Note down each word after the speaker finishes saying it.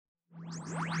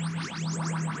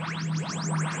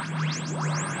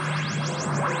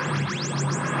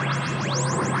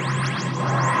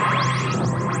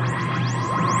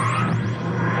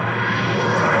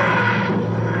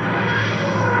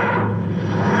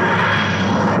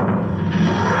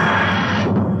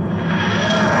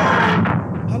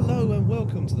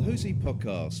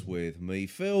Podcast with me,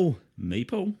 Phil. Me,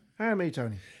 Paul. And me,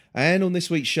 Tony. And on this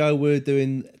week's show, we're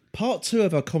doing part 2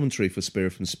 of our commentary for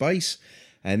Spearhead From Space.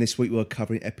 And this week we're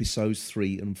covering episodes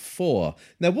 3 and 4.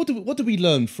 Now, what did we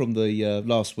learn from the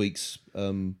last week's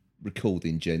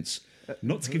recording, gents?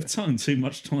 Not to give time too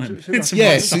much time.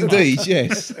 Yes, indeed,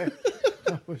 yes.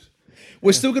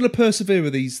 We're still going to persevere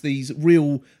with these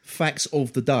real facts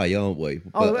of the day, aren't we?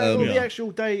 But, the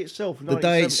actual day itself. The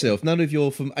day itself. None of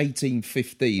your from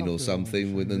 1815 or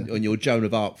something on your Joan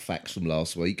of Arc facts from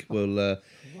last week. We're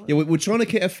trying to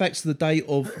get our facts to the day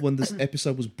of when this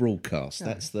episode was broadcast.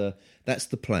 Yeah. That's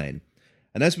the plan.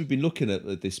 And as we've been looking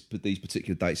at these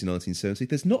particular dates in 1970,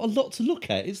 there's not a lot to look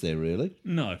at, is there, really?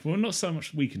 No, well, not so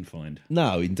much we can find.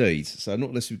 No, indeed. So not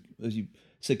unless as you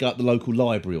said, go up the local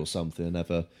library or something and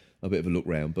have a bit of a look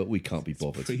round, but we can't be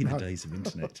bothered. Pre the days of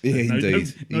internet. Yeah,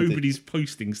 indeed. Nobody's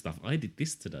posting stuff. I did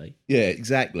this today. Yeah,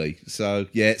 exactly. So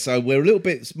we're might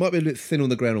be a little thin on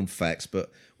the ground on facts,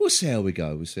 but we'll see how we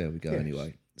go.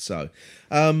 Anyway. So,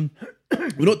 we're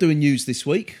not doing news this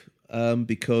week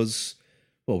because,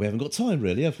 well, we haven't got time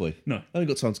really, have we? No. Only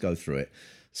got time to go through it.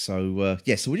 So,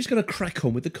 so we're just going to crack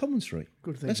on with the commentary.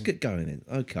 Good thing. Let's get going then.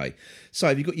 Okay. So,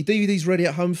 have you got your DVDs ready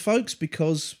at home, folks?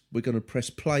 Because we're going to press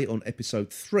play on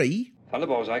episode 3. Hello,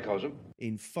 bullseye, cousin.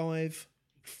 In 5,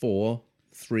 4,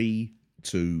 3,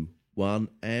 2, 1,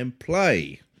 and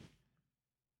play.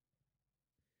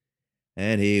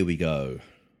 And here we go.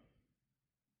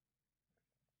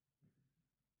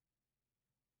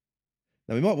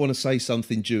 Now, we might want to say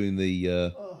something during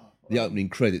the opening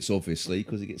credits, obviously,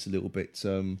 because it gets a little bit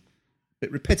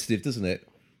repetitive, doesn't it?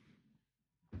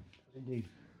 Indeed.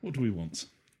 What do we want?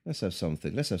 Let's have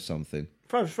something. Throw something.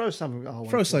 Throw something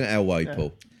our way, yeah.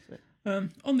 Paul.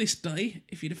 On this day,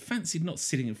 if you'd have fancied not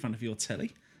sitting in front of your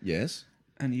telly, yes,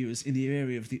 and you was in the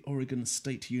area of the Oregon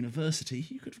State University,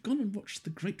 you could have gone and watched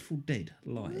the Grateful Dead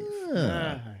live.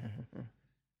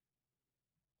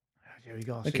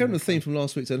 I came to the theme from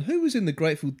last week saying, who was in the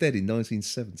Grateful Dead in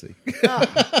 1970? Do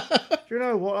you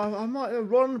know what? I might have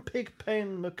Ron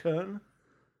Pigpen McKern,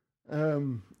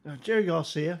 Jerry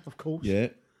Garcia, of course. Yeah.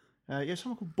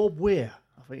 Someone called Bob Weir,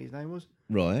 I think his name was.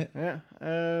 Right. Yeah. I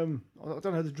don't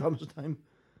know the drummer's name.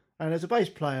 And there's a bass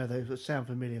player that sound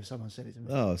familiar if someone said it to me.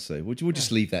 Oh, I see. We'll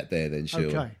just leave that there then, sure.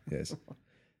 Okay. Yes.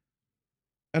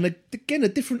 And again, a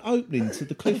different opening to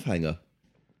the cliffhanger.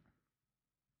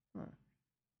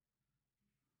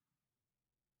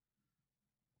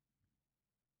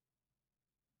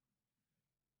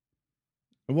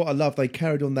 And what I love, they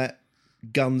carried on that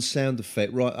gun sound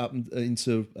effect right up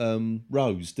into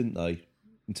Rose, didn't they?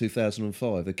 In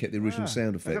 2005, they kept the original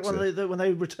sound effects. When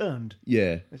they returned.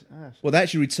 Yeah. Well, they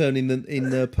actually returned in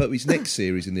Pertwee's next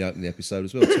series in the opening episode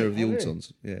as well, Terror of the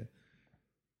Autons. Yeah.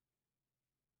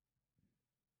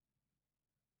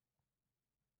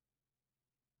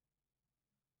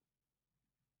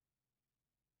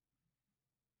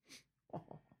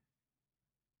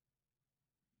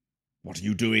 What are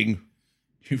you doing?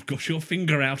 You've got your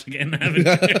finger out again, haven't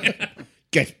you?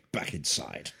 Get back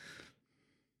inside.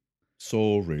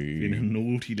 Sorry. Been a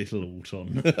naughty little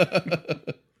Auton.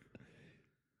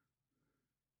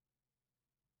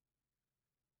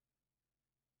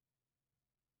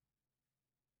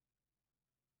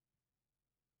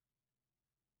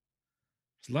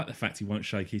 It's like the fact he won't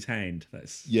shake his hand.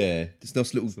 That's it's a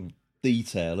nice little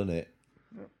detail, isn't it?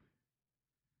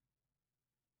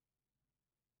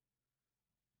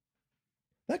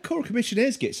 That Corps of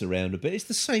Commissionaires gets around a bit. It's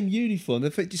the same uniform.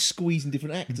 They're just squeezing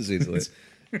different actors into it.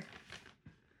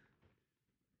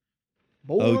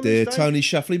 Oh dear, Tony's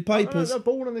shuffling papers.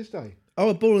 Born on this day.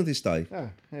 Oh, born on this day.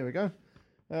 Ah, here we go.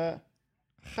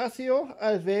 Jacior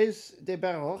Alves de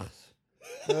Barros,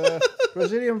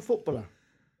 Brazilian footballer.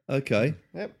 Okay.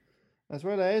 Yep. As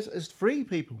well as 3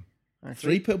 people.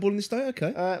 Actually. 3 people born on this day?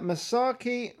 Okay.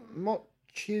 Masaki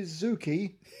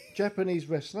Mochizuki, Japanese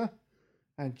wrestler.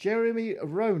 And Jeremy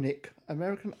Roenick,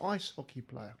 American ice hockey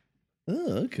player.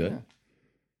 Oh, okay. Yeah.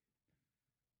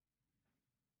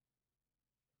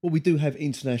 Well, we do have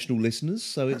international listeners,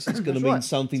 so it's going to mean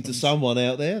something to someone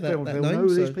out there. That they'll name, know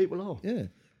who these people are. Yeah.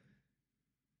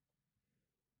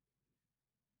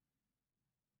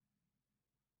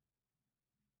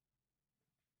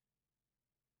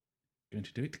 Going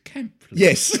to do it to camp.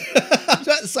 Yes.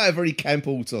 That's a very camp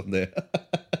alt on there.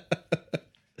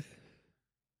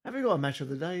 Have you got a match of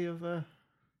the day of?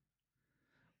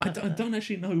 I don't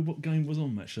actually know what game was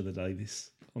on Match of the Day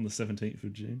on the 17th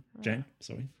of June.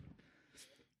 Sorry.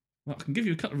 Well, I can give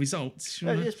you a couple of results.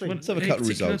 Yes, please. Let's have a couple of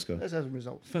results, go. Let's have some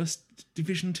results. First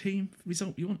division team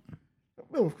result you want?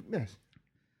 Well, yes,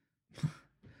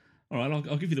 All right,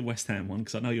 I'll give you the West Ham one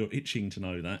because I know you're itching to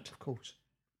know that. of course.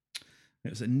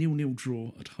 It was a 0-0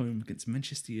 draw at home against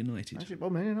Manchester United. Actually, well,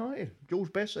 Man United.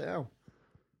 George Best at Al.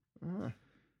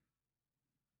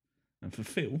 And for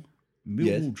Phil,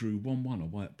 Millwall drew 1-1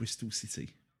 away at Bristol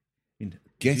City. In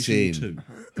Get Division in. 2.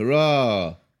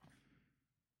 Hurrah!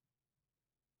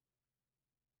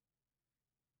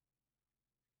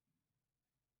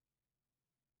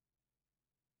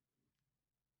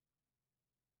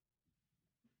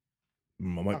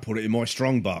 I might put it in my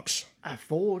strong box. At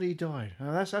 40 he died.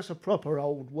 Now, that's a proper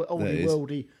oldie is.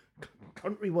 worldy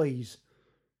country ways.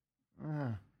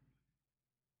 I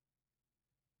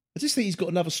just think he's got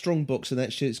another strong box, and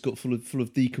that shit's got full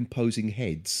of decomposing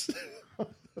heads.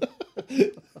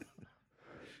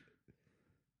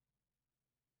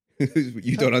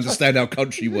 You don't understand our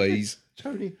country ways.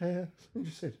 Tony Hare. You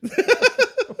said.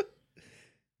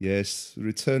 Yes, the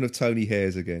return of Tony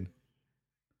Hares again.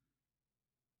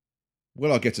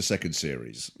 Will I get a second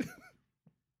series?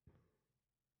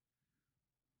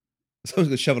 Someone's going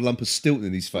to shove a lump of Stilton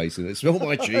in his face and smell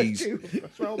my cheese.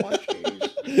 Smell my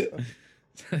cheese.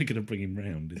 They're going to bring him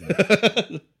round, isn't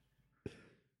it?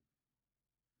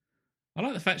 I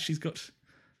like the fact she's got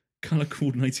colour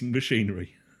coordinating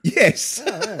machinery. Yes.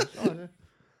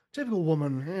 Typical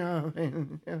woman.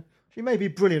 Yeah. She may be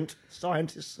brilliant,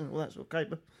 scientist and all that sort of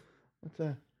caper,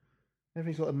 but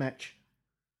everything's got a match.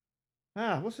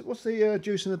 What's the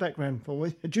juice in the background for?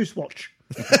 A juice watch.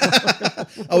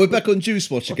 Oh, we're back on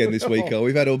Juice Watch again this week. Oh,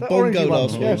 we've had a bongo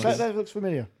last week. Yes, that looks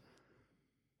familiar.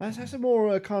 That's a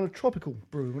more kind of tropical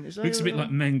brew, wouldn't you say? Looks a bit like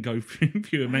mango,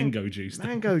 pure mango juice.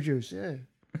 Mango juice, yeah.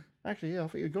 Actually, yeah, I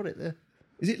think you got it there.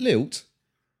 Is it lilt?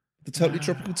 The totally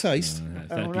tropical taste?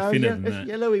 That'd be thinner than it's that.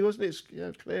 yellowy, wasn't it?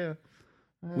 It's clear.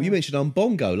 Well, you mentioned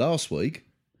bongo last week.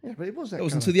 Yeah, but it was that. That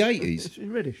was colour. into the 80s. It's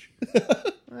reddish.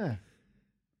 Yeah.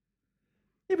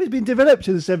 It was been developed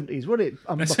in the 70s, wasn't it?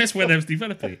 That's where they was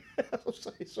developing. I'll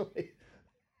say sorry.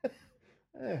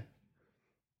 Yeah.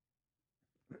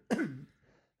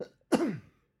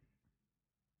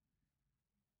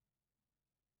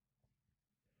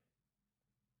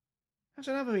 That's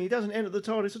another thing. He doesn't enter the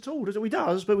TARDIS at all, does it? He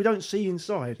does, but we don't see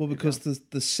inside. Well, because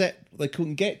the set they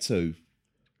couldn't get to.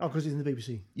 Oh, because he's in the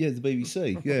BBC. Yeah, the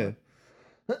BBC. Yeah.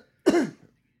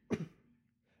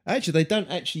 Actually, they don't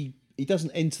actually. He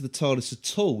doesn't enter the TARDIS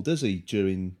at all, does he?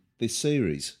 During this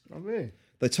series, Oh, really?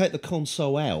 they take the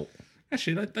console out.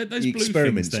 Actually, those He blue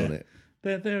experiments things on it.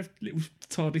 They're little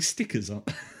TARDIS stickers, aren't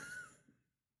they?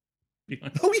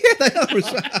 Oh yeah, they are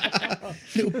as well.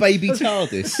 Little baby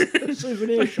TARDIS.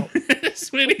 Souvenir shop.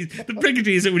 That's when the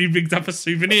Brigadier's when he rigged up a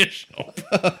souvenir shop.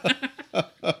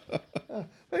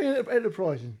 Very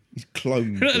enterprising. He's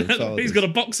cloned the TARDIS. He's got a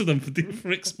box of them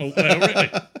for export now, really.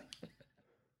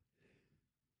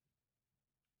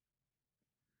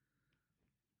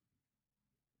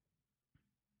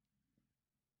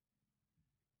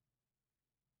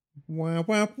 Wah,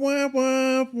 wah, wah,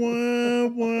 wah, wah,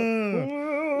 wah.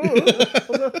 I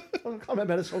can't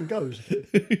remember how the song goes.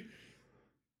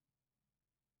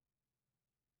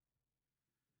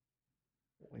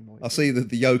 I see that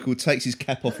the yokel takes his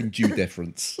cap off in due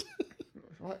deference.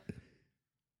 Right.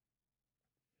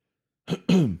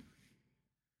 He's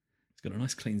got a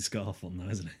nice clean scarf on, though,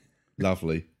 hasn't he?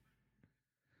 Lovely.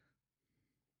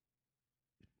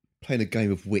 Playing a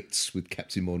game of wits with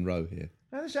Captain Monroe here.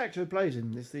 Now, this actor who plays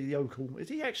him, is the yokel. Is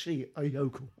he actually a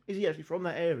yokel? Is he actually from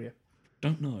that area?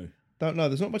 Don't know. Don't know.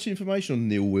 There's not much information on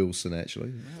Neil Wilson, actually.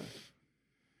 No.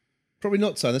 Probably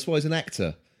not so. That's why he's an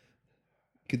actor.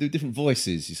 He can do different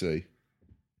voices, you see.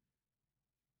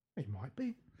 He might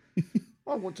be.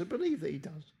 I want to believe that he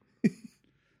does.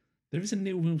 There is a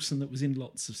Neil Wilson that was in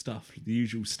lots of stuff, the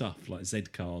usual stuff, like Z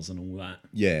Cars and all that.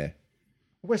 Yeah.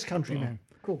 West Country man,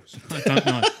 of course. I don't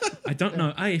know. I don't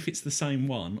know, A, if it's the same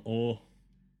one, or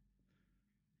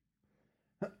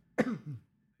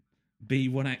B,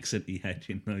 what accent he had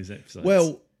in those episodes.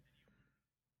 Well,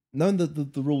 knowing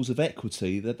the rules of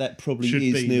equity, that probably Should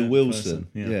is be Neil that Wilson.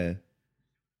 person, yeah.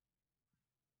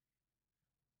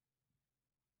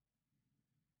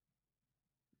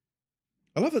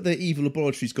 I love that their evil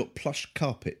laboratory's got plush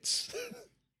carpets.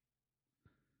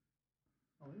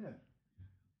 Oh, yeah.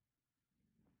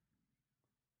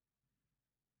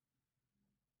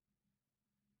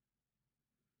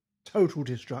 Total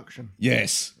destruction.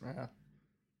 Yes. Yeah.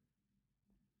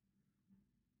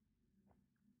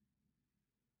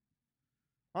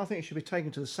 I think it should be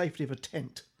taken to the safety of a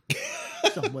tent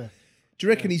somewhere. Do you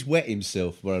reckon he's wet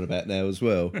himself right about now as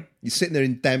well? He's sitting there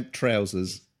in damp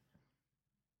trousers.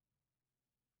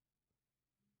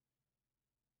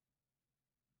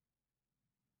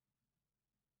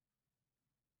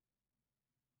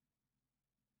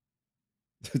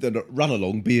 Run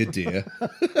along, be a dear.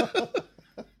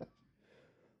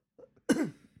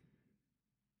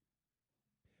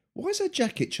 Why has her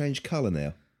jacket changed colour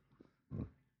now?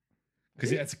 Because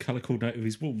he had to colour coordinate with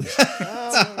his walls.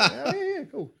 Yeah,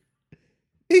 cool.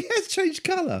 He has changed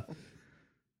colour.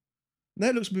 Now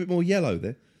it looks a bit more yellow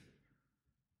there.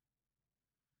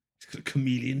 He's got a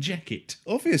chameleon jacket.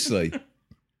 Obviously.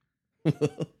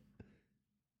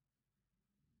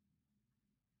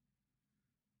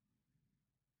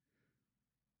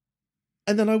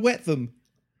 And then I wet them.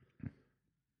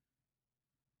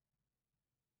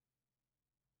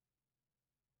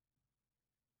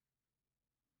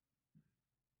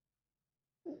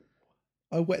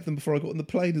 I wet them before I got on the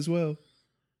plane as well.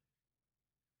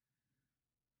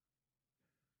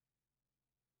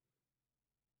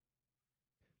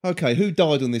 Okay, who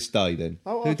died on this day then?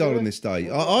 Who died on this day?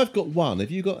 I've got one.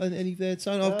 Have you got any there,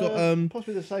 Tony? I've got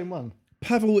possibly the same one.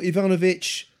 Pavel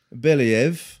Ivanovich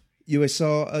Belyaev,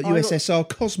 USSR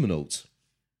cosmonaut.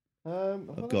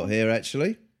 I've got here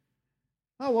actually.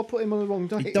 Oh, I put him on the wrong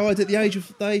date. He died at the age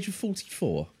of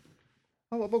 44.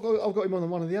 Oh, I've got him on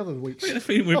one of the other weeks. I get a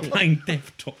feeling we're playing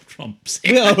deaf top trumps.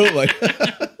 Yeah, aren't we?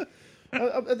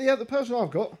 The person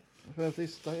I've got for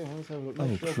this day, let's have a look.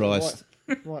 Oh, Christ.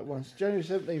 Right ones. January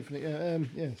 17th.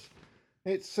 Yes.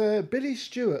 It's Billy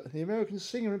Stewart, the American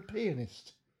singer and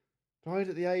pianist. Died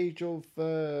at the age of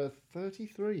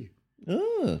 33.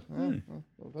 Oh. I don't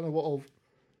know what of.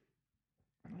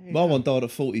 My one died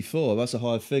at 44. That's a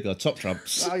high figure. Top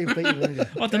trumps. Oh, you beat him, didn't you?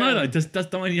 I don't know though. Does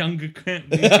dying younger count?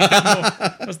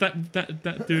 Does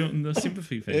that do it on the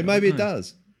sympathy thing? Yeah, maybe it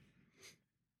does.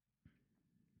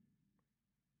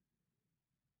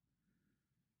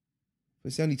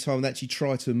 It's the only time they actually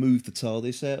try to move the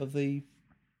TARDIS out of the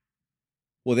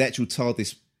actual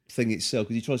TARDIS thing itself,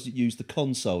 because he tries to use the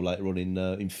console later on in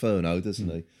Inferno, doesn't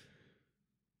he?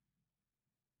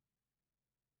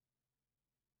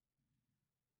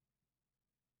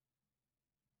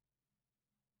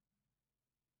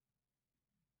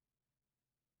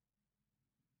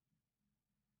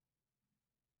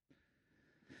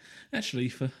 Actually,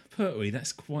 for Pertwee,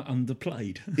 that's quite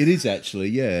underplayed. It is actually,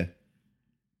 yeah.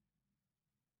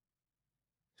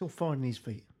 Still finding his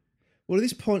feet. Well, at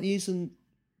this point, he isn't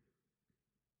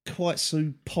quite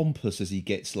so pompous as he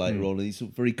gets later on, and he's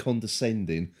very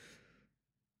condescending.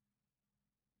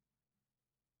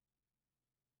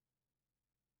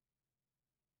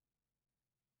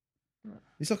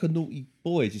 He's like a naughty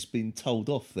boy just being told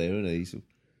off there, isn't he?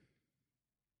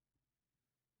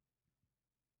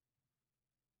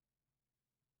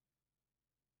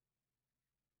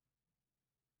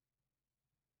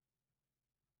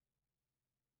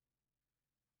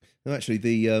 No, actually,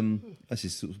 this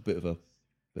is sort of a bit of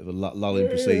a lull in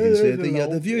proceedings here.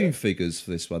 The viewing figures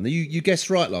for this one. You guessed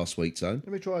right last week, Tone.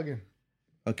 Let me try again.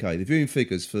 Okay, the viewing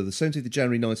figures for the 17th of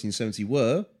January 1970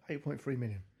 were 8.3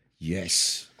 million.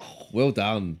 Yes. Well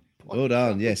done. Well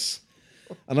done. Yes.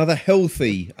 Another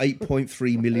healthy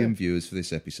 8.3 million viewers for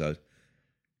this episode.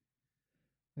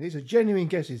 These are genuine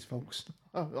guesses, folks.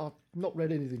 I've not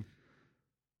read anything.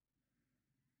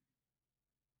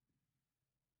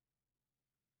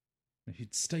 If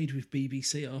you'd stayed with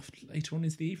BBC later on in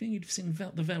the evening, you'd have seen the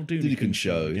Val Dunican Dunican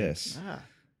show, again. yes.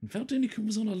 And Val Dunican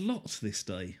was on a lot this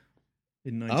day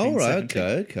in Oh, 1970.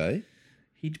 right, okay.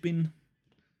 He'd been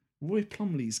Roy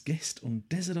Plumley's guest on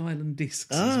Desert Island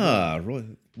Discs.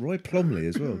 Roy Plumley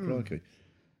as well. Crikey.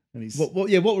 And his, What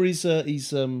were his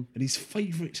and his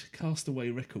favourite Castaway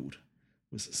record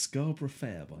was Scarborough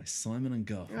Fair by Simon and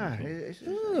Garfunkel. It's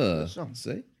a song.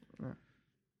 See?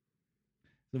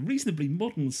 A reasonably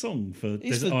modern song for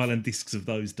Desert Island Discs of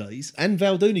those days. And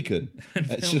Val Dunican. And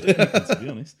Val Dunican, to be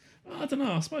honest. I don't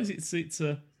know. I suppose it's I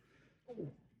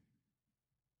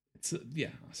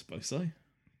suppose so.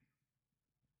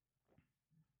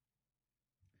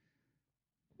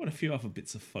 Quite a few other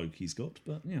bits of folk he's got,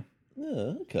 but yeah.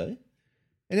 Oh, okay.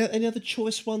 Any other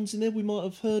choice ones in there we might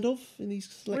have heard of in these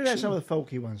selections? Read out some of the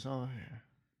folky ones. Oh, yeah.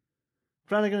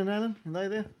 Flanagan and Allen, are they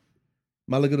there?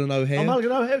 Mulligan and O'Hare. Oh,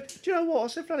 Mulligan and O'Hare. Do you know what? I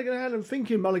said Flanagan and Allen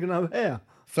thinking Mulligan and O'Hare.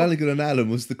 Flanagan and Allen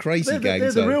was the crazy gang.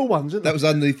 They're the real ones, aren't they? That was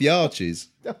underneath the arches.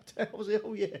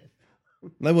 Oh, yeah.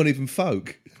 They weren't even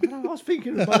folk. I was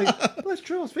thinking of Mulligan. That's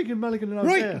true. I was thinking Mulligan and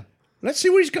O'Hare. Right. Let's see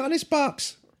what he's got in his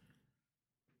box.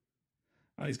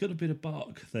 Oh, he's got a bit of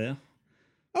bark there.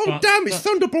 Oh, damn, it's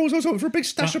Thunderballs. I was hoping for a big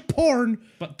stash of porn.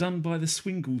 But done by the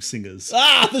Swingle Singers.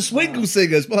 Ah, the Swingle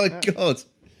Singers. My God.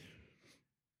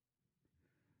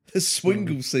 The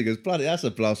Swingle Singers. Bloody, that's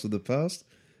a blast from the past.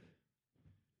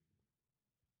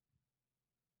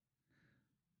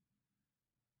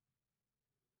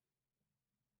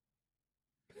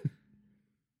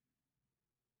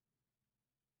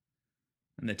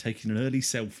 And they're taking an early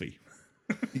selfie.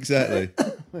 Exactly.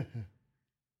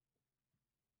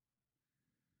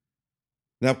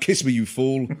 Now kiss me, you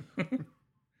fool.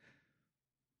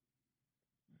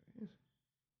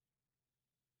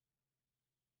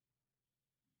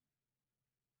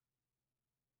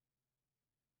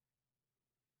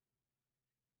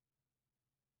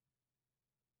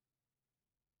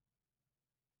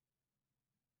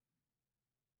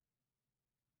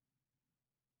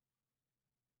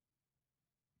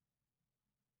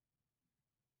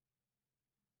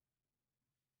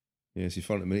 Yes, you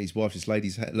find him. His wife just laid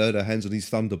her hands on his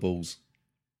thunderballs.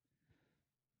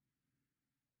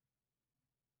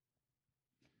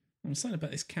 I'm saying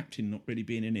about this captain not really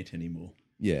being in it anymore.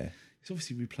 Yeah. He's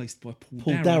obviously replaced by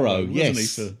Paul Darrow,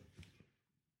 yes.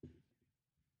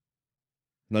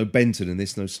 No Benton in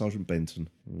this, no Sergeant Benton.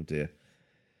 Oh dear.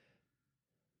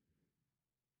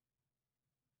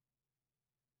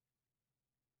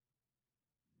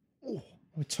 Oh,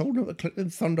 I told him to click them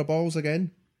thunderballs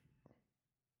again.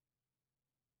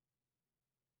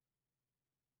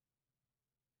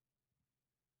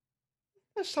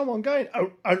 There's someone going,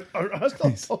 oh. That's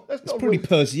not It's probably real,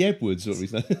 Percy Edwards or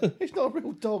his name. it's not a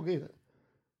real dog, is it?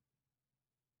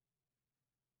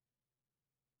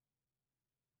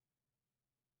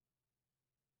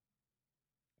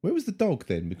 Where was the dog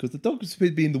then? Because the dog was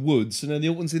supposed to be in the woods and then the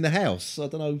other one's in the house. I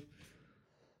don't know.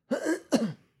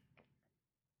 I'd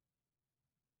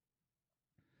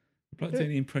like to think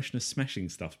the impression of smashing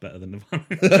stuff's better than the one.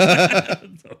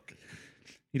 The dog.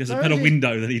 He does a better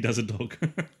window than he does a dog.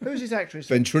 Who's his actress?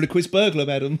 Ventriloquist burglar,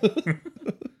 madam.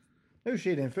 Who's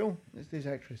she then, Phil? It's this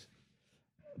actress.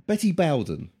 Betty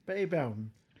Bowden. Betty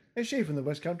Bowden. Is she from the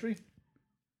West Country?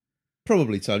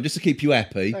 Probably, Tom, just to keep you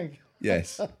happy. Thank you.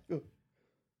 Yes. Good.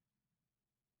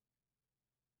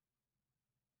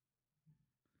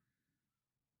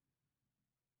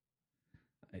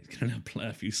 He's going to now play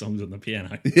a few songs on the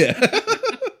piano. Yeah.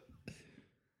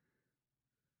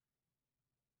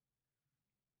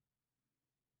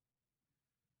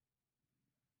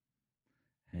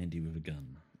 Handy with a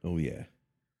gun. Oh, yeah.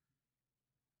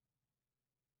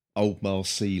 Old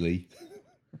Marseille.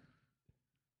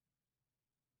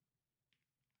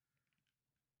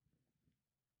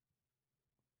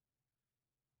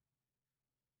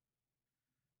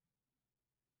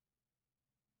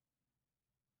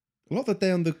 I like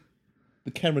the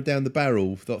camera down the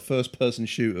barrel, that first person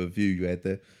shooter view you had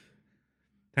there.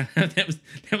 that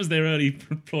was their early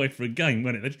ploy for a game,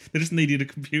 wasn't it? They just needed a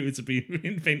computer to be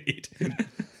invented.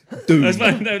 Doom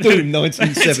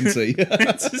 1970.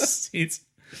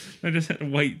 They just had to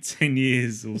wait 10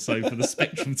 years or so for the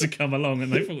Spectrum to come along,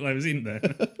 and they thought they was in there.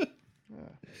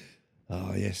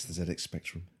 Oh, yes, the ZX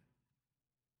Spectrum.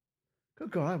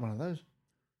 Good God, I had one of those.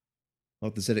 Oh,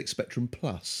 the ZX Spectrum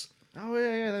Plus. Oh,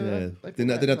 yeah. I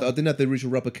didn't have the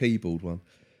original rubber keyboard one.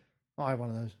 Oh, I had one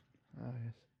of those. Oh,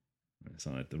 yes. Yes,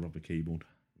 I had the rubber keyboard.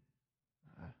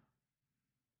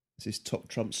 This is top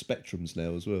trump Spectrums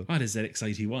now as well. I had a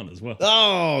ZX81 as well.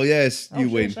 Oh, yes, you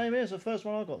win. Same here, it's the first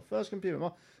one I got. First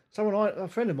computer. A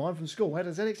friend of mine from school had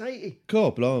a ZX80.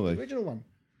 God, blimey. The original one.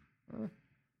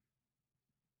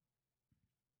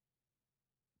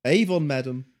 Avon,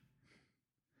 madam.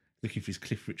 Looking for his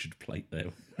Cliff Richard plate there.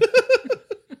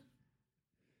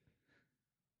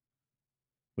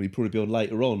 Well, he'd probably be on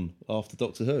later on after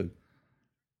Doctor Who.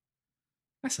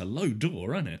 That's a low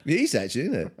door, isn't it? It is actually,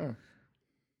 isn't it?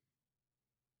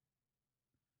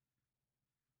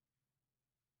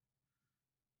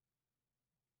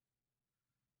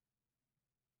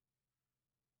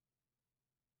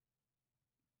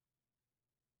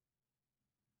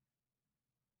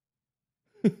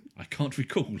 I can't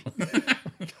recall.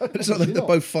 It's not like they're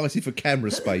both fighting for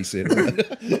camera space here.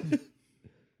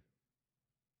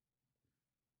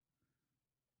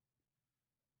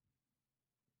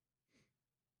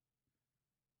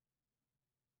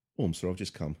 Oh, I'm sorry, I've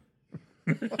just come.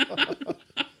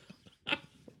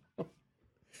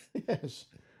 Yes.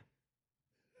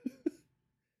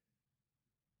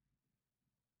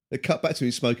 They cut back to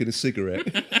him smoking a cigarette.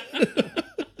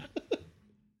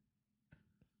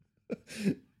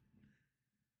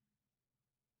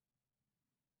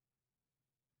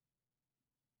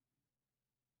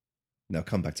 Now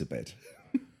come back to bed.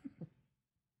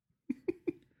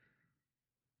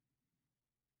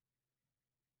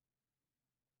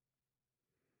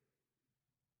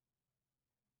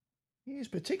 He is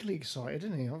particularly excited,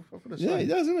 isn't he? I've got to say. Yeah, he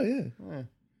does, isn't he? Yeah.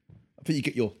 I think you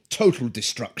get your total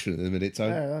destruction in a minute,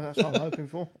 Tony. Yeah, that's what I'm hoping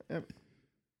for. Yep.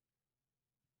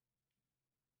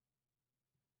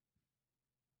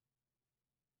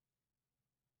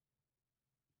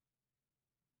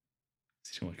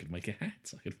 Sure, I could make a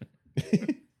hat. I could.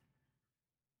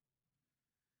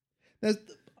 Now,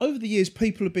 over the years,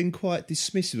 people have been quite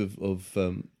dismissive of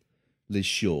Liz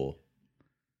Shaw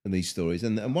and these stories,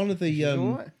 and one of the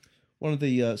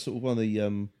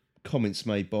comments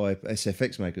made by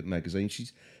SFX magazine, she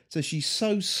says she's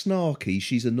so snarky,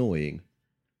 she's annoying.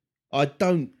 I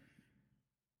don't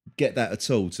get that at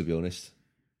all, to be honest.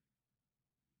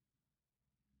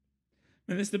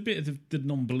 And there's the bit of the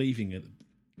non-believing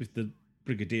with the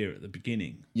Brigadier at the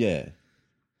beginning. Yeah.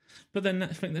 But then I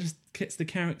think that just gets the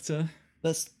character.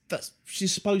 That's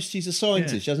she's supposed she's a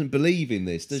scientist. Yeah. She doesn't believe in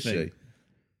this, does she?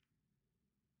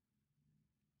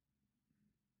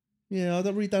 Yeah, I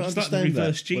really don't It's understand like the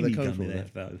reverse that. genie gun they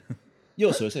have, though.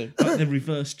 You're so saying Like the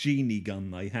reverse genie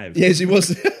gun they have. yes, it was.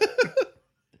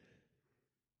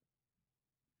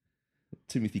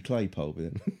 Timothy Claypole,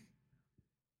 then.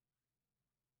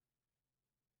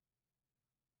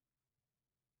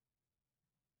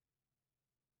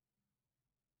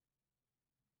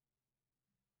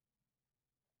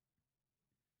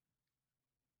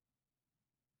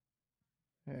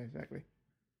 Yeah, exactly.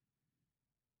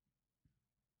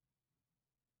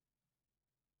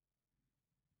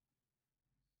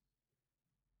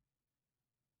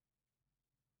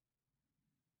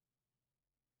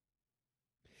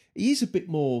 He is a bit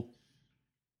more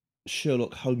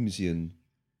Sherlock Holmesian,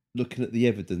 looking at the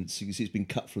evidence. You can see it's been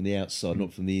cut from the outside,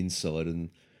 not from the inside, and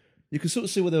you can sort of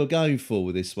see what they were going for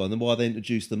with this one, and why they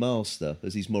introduced the Master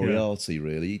as his Moriarty.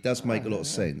 Really, it does make a lot of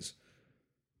sense.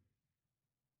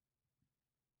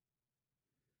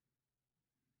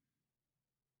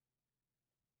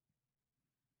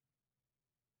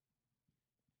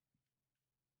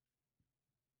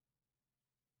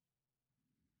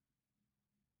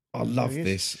 I love he is.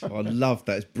 this. I love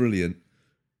that. It's brilliant.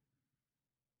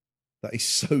 That is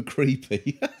so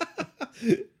creepy.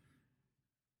 And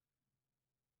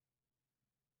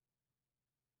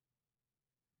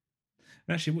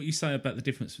actually, what you say about the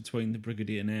difference between the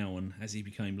Brigadier now and as he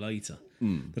became later,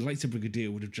 the later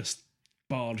Brigadier would have just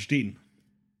barged in,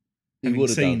 having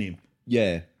seen him.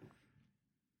 Yeah.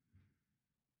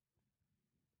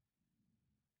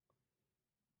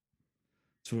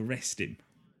 To arrest him.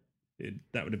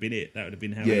 That would have been it. That would have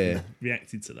been how he would have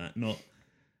reacted to that. Not,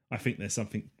 I think there's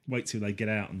something. Wait till they get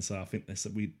out and say, I think there's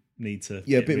we need to.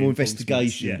 Yeah, a bit more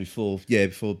investigation before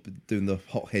before doing the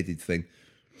hot-headed thing.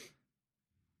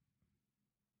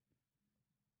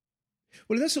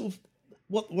 Well, that's sort of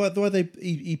the way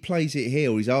he plays it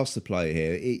here, or he's asked to play it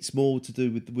here. It's more to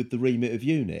do with the remit of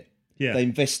UNIT. Yeah, they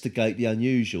investigate the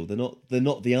unusual. They're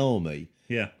not the army.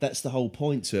 Yeah, that's the whole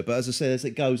point to it. But as I said, as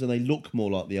it goes, and they look more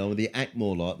like the army, they act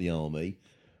more like the army,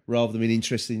 rather than being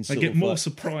interested in. They get more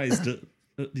surprised at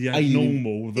the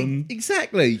abnormal than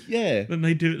exactly, yeah, than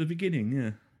they do at the beginning.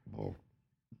 Yeah.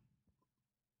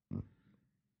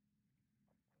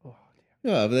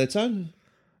 Yeah, over there, Tone.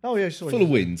 Oh yeah, sorry. Full of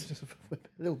wind. Just a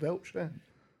little belch there.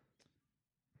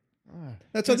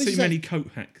 I don't see many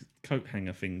coat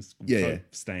hanger things, coat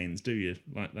stands, do you?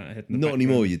 Like that head in the Not background.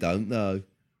 anymore, you don't, no.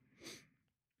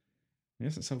 He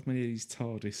hasn't sold many of these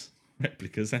TARDIS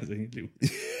replicas, has he?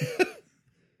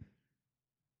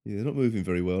 Yeah, they're not moving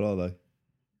very well, are they?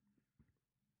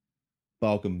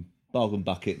 Bargain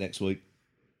bucket next week.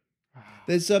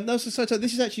 There's so this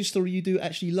is actually a story you do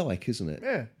actually like, isn't it?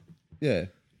 Yeah. Yeah.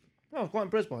 I was quite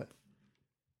impressed by it.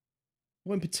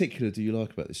 What in particular do you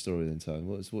like about this story then, Tone?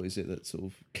 What is it that sort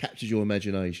of captures your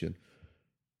imagination?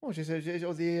 Well, it's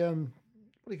the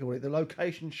what do you call it? The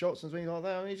location shots and things like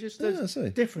that. I mean, it's just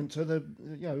different to the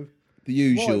the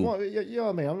usual. I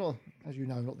mean, I'm not, as you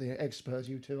know, not the experts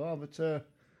you two are, but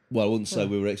well, I wouldn't say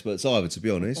we were experts either, to be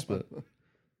honest, but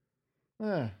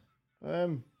yeah.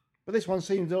 But this one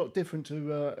seems a lot different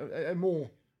to more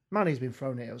money's been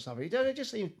thrown at it or something. It just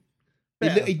seems.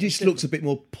 It just looks a bit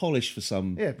more polished for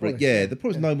some. Yeah, there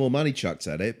probably no more money chucked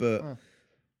at it, but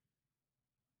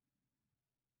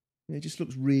it just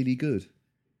looks really good.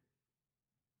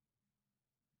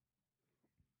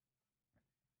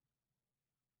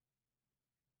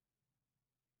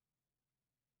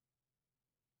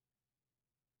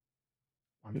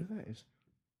 I wonder who that is.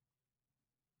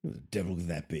 Who the devil could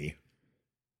that be?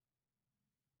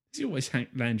 Does he always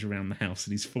lounge around the house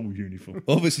in his full uniform?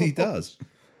 Obviously he does.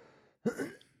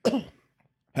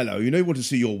 Hello, you want to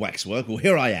see your waxwork? Well,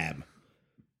 here I am.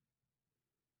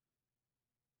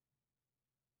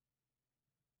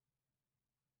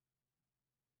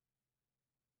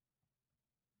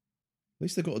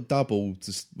 least they've got a double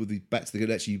with the back to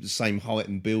the actually the same height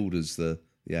and build as the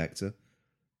actor.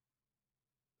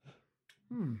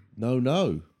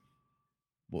 No.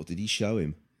 What did he show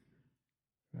him?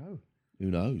 No.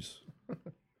 Who knows?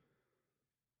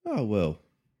 Oh, well.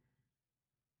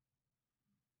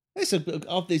 It's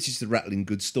just a rattling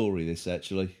good story, this,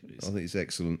 actually. I think it's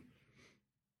excellent.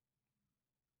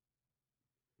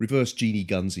 Reverse genie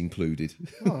guns included.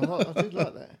 Oh, I did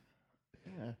like that.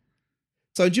 Yeah.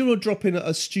 So do you want to drop in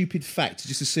a stupid fact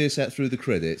just to see us out through the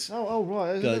credits? Oh,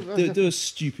 right. Do a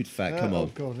stupid fact, come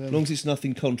on. God, as long as it's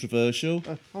nothing controversial.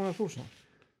 No, of course not.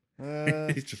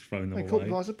 He's just thrown them They caught me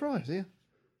away. by surprise here.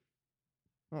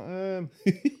 Here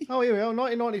we are.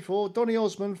 1994, Donny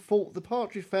Osmond fought the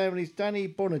Partridge Family's Danny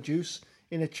Bonaduce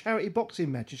in a charity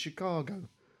boxing match in Chicago.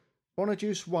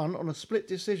 Bonaduce won on a split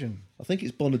decision. I think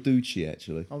it's Bonaducci,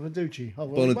 actually. Oh, Bonaducci. Oh,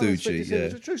 Bonaducci, yeah.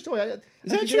 It's a true story. Is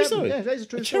that a true story? Yeah, that is a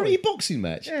true story. Charity boxing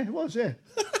match? Yeah, it was, yeah.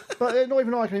 But not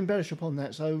even I can embellish upon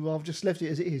that, so I've just left it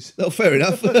as it is. Oh, fair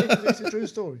enough. It's a true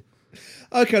story.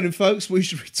 Okay, then, folks, we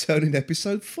should return in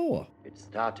episode 4. It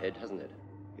started, hasn't it?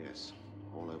 Yes,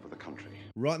 all over the country.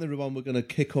 Right then, everyone, we're going to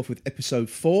kick off with episode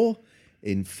 4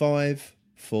 in 5,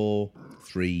 4,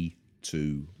 3,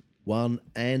 2, 1,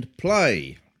 and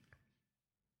play.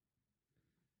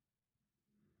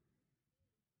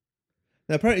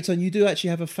 Now, apparently, Tony, you do actually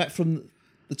have a fact from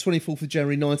the 24th of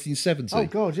January 1970. Oh,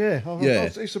 God, yeah.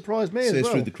 It surprised me as it's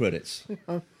well. through the credits.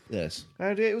 Yes.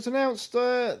 And it was announced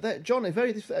that John,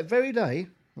 that very day,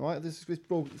 right, this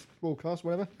broadcast,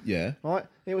 whatever, Yeah. right,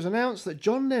 it was announced that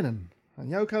John Lennon and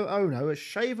Yoko Ono had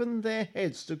shaven their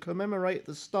heads to commemorate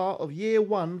the start of year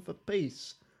 1 for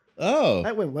peace. Oh.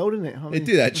 That went well, didn't it? I mean, It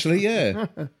did, actually, yeah.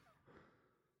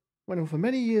 went on for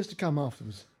many years to come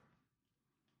afterwards.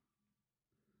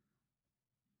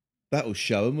 That'll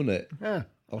show them, won't it? Yeah.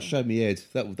 I'll show me head.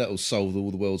 That'll solve all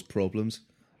the world's problems.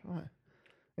 Right.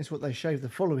 It's what they shaved the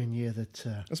following year that...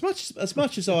 As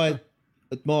much as I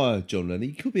admire John Lennon,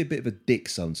 he could be a bit of a dick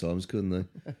sometimes, couldn't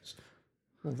he?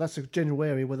 Well, that's a general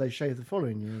area where they shave the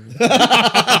following year.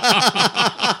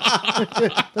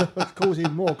 That's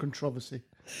causing more controversy.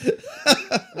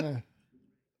 Yeah.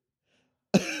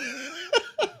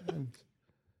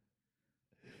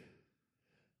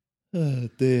 Oh,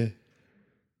 dear.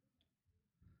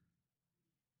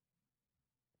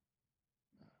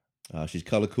 She's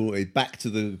colour coordinated. Back to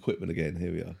the equipment again.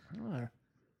 Here we are. Oh. Is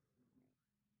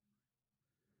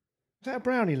that a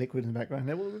brownie liquid in the background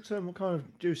there? What kind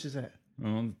of juice is that?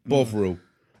 Bovril.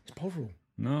 It's Bovril.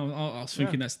 No, I was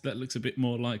thinking that looks a bit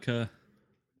more like a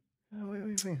Oh, what are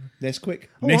you thinking? Nesquik.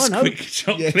 Oh, I know. Nesquik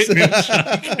chocolate Yes.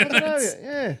 milkshake. I don't know,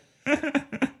 yeah.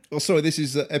 Oh, sorry, this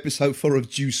is episode 4 of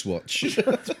Juice Watch.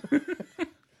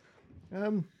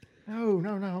 No,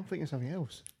 I'm thinking something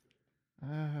else.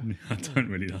 I don't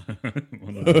really know. Damn,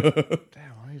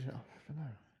 I don't know.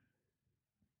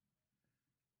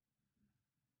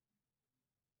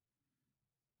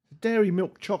 Dairy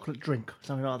milk chocolate drink,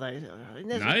 something like that.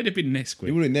 No, it'd have been You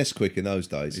Nesquik. were in Nesquik in those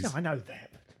days. No, I know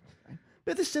that.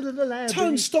 But they're still in the lab.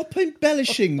 Tone, stop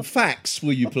embellishing facts,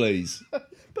 will you please?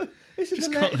 But it's in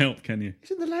Just the can't lab. help, can you? It's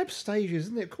in the lab stages,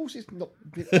 isn't it? Of course, it's not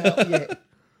out yet.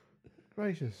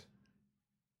 Gracious.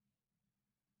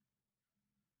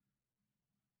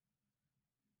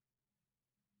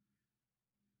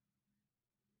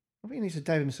 I think he needs to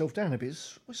dab himself down a bit.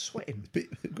 He's sweating. Got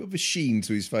a bit of sheen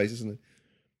to his face, isn't he?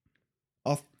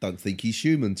 I don't think he's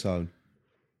human, Tone.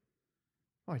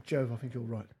 By Jove, I think you're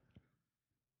right.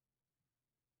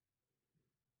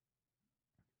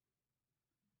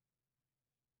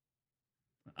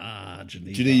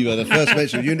 Geneva. Geneva, the first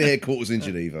mention. You're in the headquarters in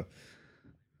Geneva.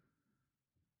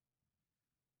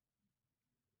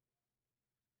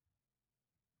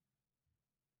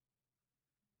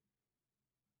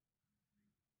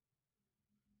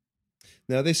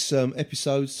 Now, this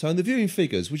episode, Tone, the viewing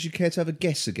figures, would you care to have a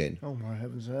guess again? Oh my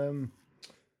heavens.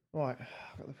 Right,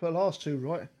 got the last two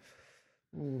right.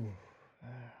 Ooh,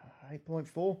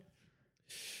 8.4.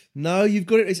 No, you've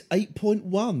got it. It's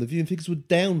 8.1. The viewing figures were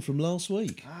down from last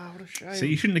week. Ah, what a shame. So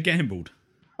you shouldn't have gambled.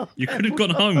 You could have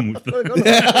gone home with them.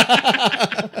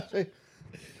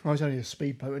 I was only a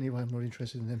speedboat anyway. I'm not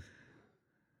interested in them.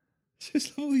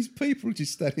 Just all these people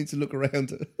just standing to look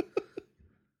around at.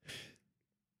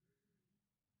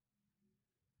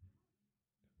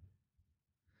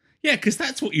 Yeah, because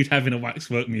that's what you'd have in a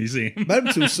waxwork museum. Madame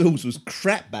Tussauds was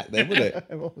crap back then, wasn't it?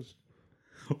 It was.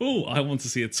 Oh, I want to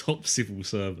see a top civil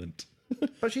servant.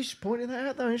 But she's pointing that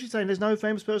out, though, and she's saying there's no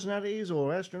famous personalities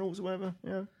or astronauts or whatever.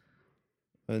 Yeah.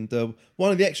 And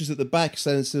one of the extras at the back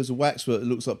says there's a waxwork that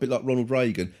looks a bit like Ronald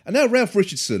Reagan. And now Ralph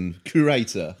Richardson,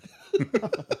 curator.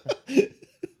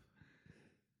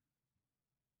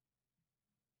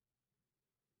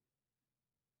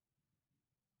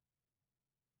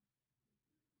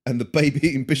 and the baby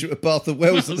eating Bishop of Bath and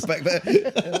Wells at the back there.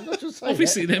 I'm not just saying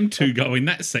Obviously, them two go in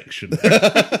that section. You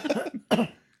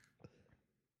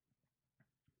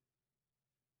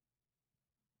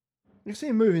can see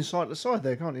him moving side to side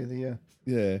there, can't you?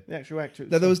 Yeah. The actual actor.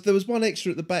 Now, there was one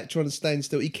extra at the back trying to stand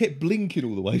still. He kept blinking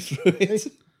all the way through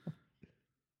it.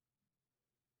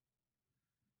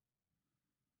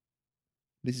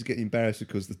 This is getting embarrassed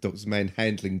because the Doctor's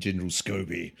manhandling General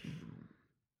Scobie.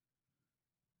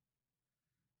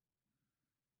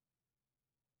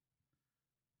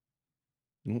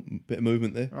 Oh, bit of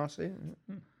movement there. I see.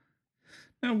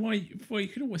 Now, why you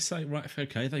could always say, right,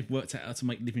 okay, they've worked out how to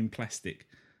make living plastic.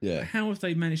 Yeah. But how have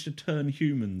they managed to turn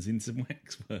humans into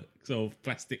waxworks or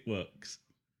plastic works?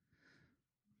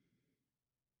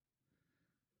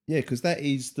 Yeah, because that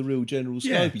is the real General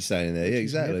Scobie saying there. Yeah,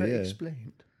 exactly. Never Yeah.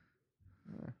 explained.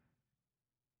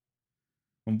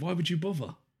 And why would you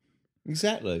bother?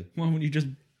 Exactly. Why wouldn't you just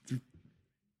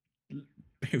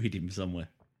buried him somewhere?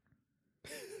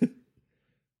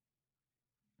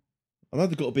 I know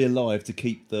they've got to be alive to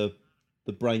keep the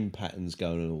brain patterns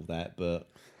going and all that, but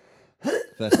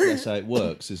that's how it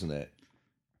works, isn't it?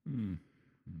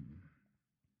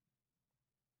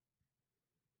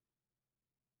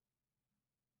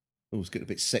 Oh, it's getting a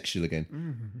bit sexual again.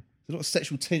 There's a lot of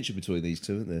sexual tension between these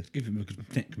two, isn't there? Give him a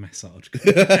good neck massage.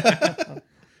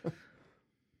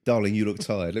 Darling, you look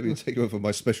tired. Let me take you over for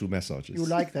my special massages. You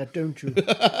like that, don't you?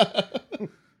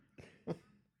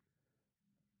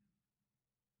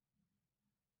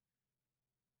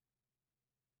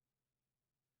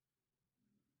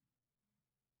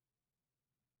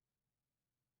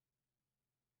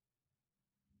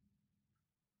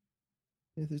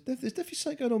 Yeah, there's definitely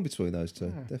something going on between those two.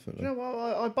 Yeah. Definitely. You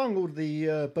know, I bungled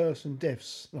the births and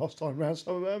deaths last time round.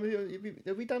 So have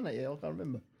we done that yet? I can't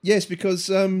remember. Yes, because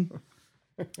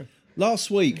last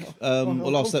week, or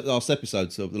last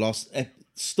episode, so the last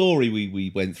story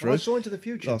we went through. I saw Into the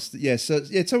Future.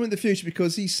 Tell me in the future,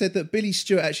 because he said that Billy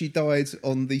Stewart actually died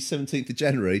on the 17th of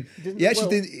January. He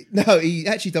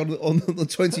actually died on the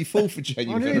 24th of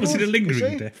January. Was it a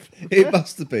lingering death? It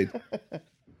must have been.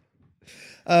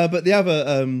 But the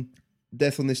other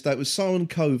death on this date was Simon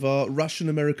Kovar,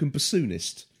 Russian-American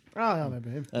bassoonist. Oh, I remember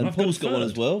him. And I've Paul's got got one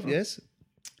third. as well, yes.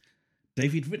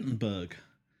 David Rittenberg,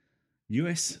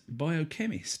 US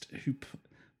biochemist who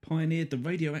pioneered the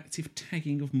radioactive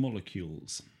tagging of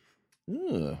molecules.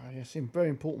 Oh, Yes, very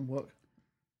important work.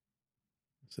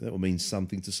 so that will mean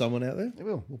something to someone out there, It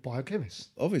will. Well, biochemists.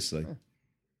 obviously.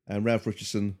 And Ralph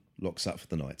Richardson locks up for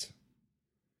the night.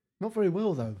 Not very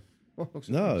well, though.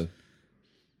 No.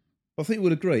 I think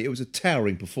we'll agree, it was a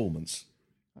towering performance.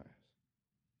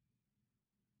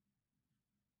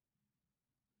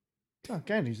 Oh,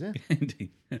 Gandhi's there.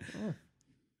 Indeed.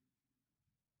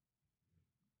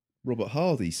 Robert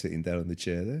Hardy sitting down in the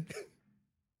chair there.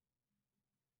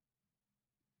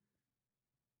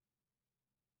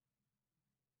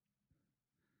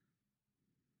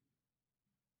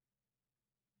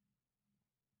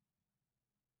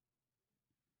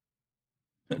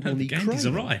 No, Gandhi's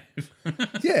arrive.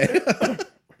 Yeah.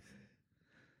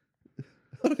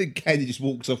 I don't think Candy just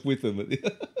walks off with them.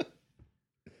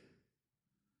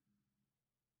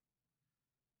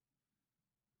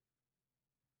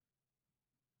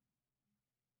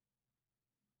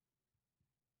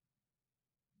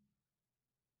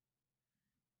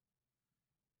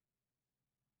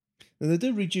 And they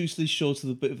do reduce this shot to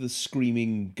a bit of the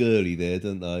screaming girly there,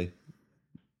 don't they? I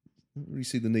don't really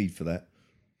see the need for that.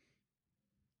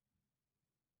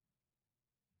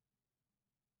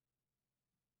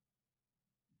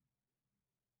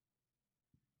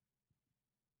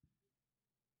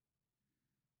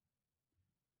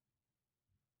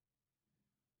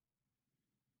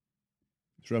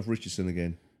 It's Ralph Richardson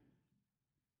again.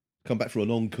 Come back for an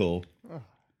encore. Oh.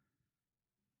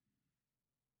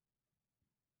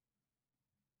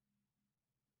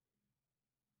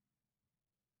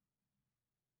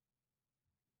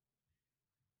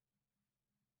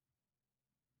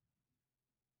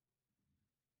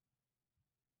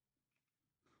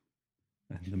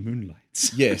 And the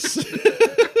moonlights. Yes.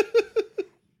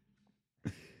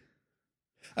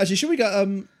 Actually, should we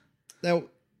go? Now,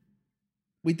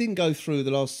 we didn't go through the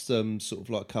last sort of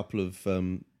like couple of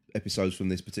episodes from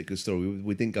this particular story.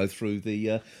 We didn't go through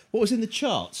the what was in the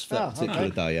charts for that particular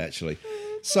day, actually.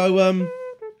 So,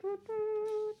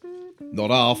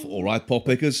 not half. All right, pop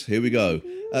pickers. Here we go.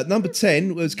 Number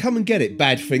 10 was Come and Get It,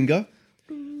 Badfinger.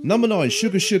 Number 9,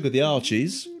 Sugar Sugar, The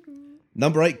Archies.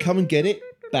 Number 8, Come and Get It,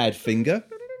 Badfinger.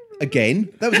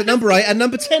 Again, that was at number 8 and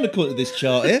number 10 according to this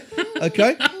chart here.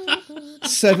 Okay.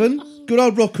 7, Good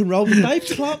old rock and roll. The Dave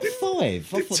Clark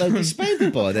 5. I thought they'd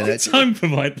disbanded by then. Actually. Time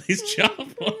provide this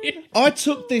chart for you. I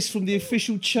took this from the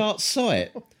official chart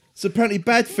site. So apparently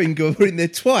Badfinger were in there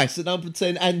twice at number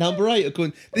 10 and number 8.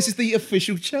 According, this is the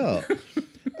official chart.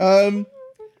 Okay.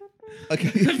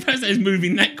 Perhaps they're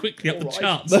moving that quickly up the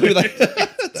charts. Maybe they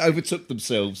overtook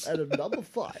themselves. And at number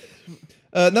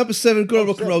 5. Number 7, Good Old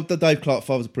Rock and Roll, the Dave Clark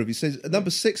 5 was a previous. Says number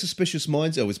 6, Suspicious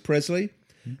Minds, Elvis Presley.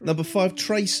 Number 5,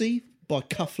 Tracy by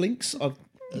Cufflinks. I've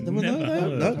never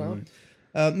heard that.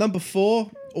 No. Number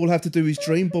 4, All I Have to Do Is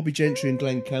Dream, Bobby Gentry and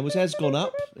Glenn Campbell, has gone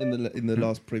up in the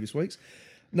last previous weeks.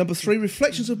 Number 3,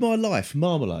 Reflections of My Life,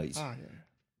 Marmalade.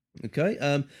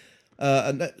 Okay.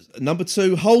 Number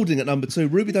 2, holding at number 2,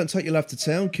 Ruby Don't Take Your Love to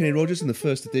Town, Kenny Rogers in the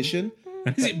first edition.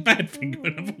 Is it Badfinger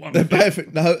at number 1?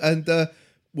 No, and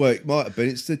well, it might have been.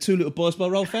 It's the Two Little Boys by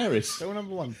Rolf Harris. So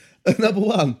number 1. Number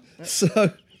 1. Yep.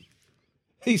 So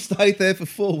he stayed there for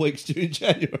 4 weeks during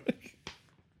January.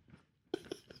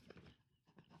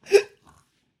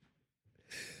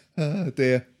 Oh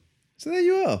dear. So there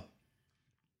you are.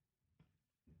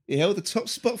 He held the top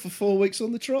spot for 4 weeks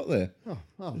on the trot there.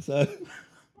 Oh. So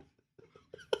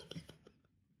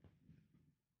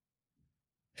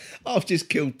I've just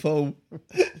killed Paul.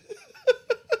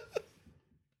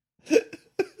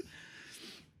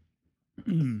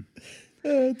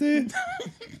 Oh dear.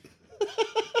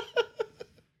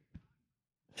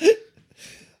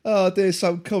 Oh dear,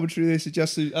 some commentary this is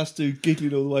just us two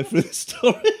giggling all the way through the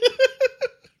story.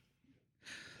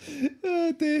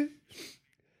 Oh dear.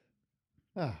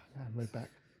 I'll move back.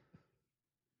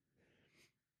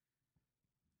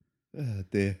 Oh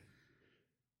dear.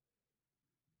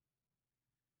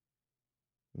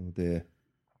 Oh dear.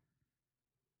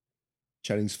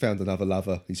 Channing's found another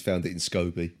lover. He's found it in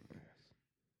Scobie.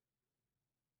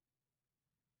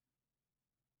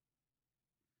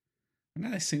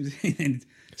 Now this seems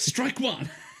strike one.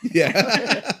 Yeah.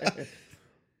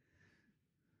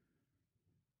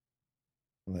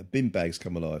 Well, that bin bag's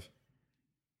come alive.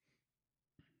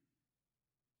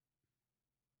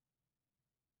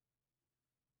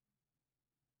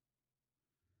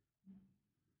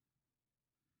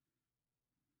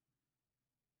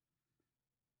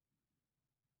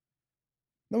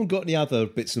 No one got any other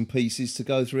bits and pieces to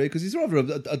go through here because it's rather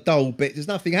a dull bit. There's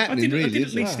nothing happening really. I did at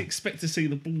is there? least expect to see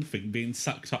the ball thing being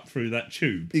sucked up through that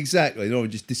tube. Exactly. No one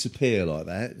just disappear like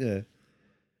that. Yeah.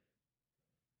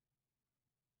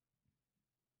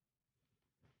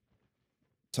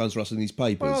 Time's rustling these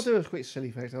papers. Well, I'll do a quick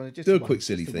silly fact. Do a quick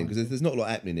silly thing because there's not a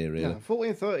lot happening here really. Yeah,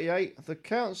 1438, the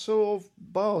Council of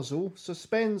Basel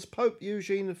suspends Pope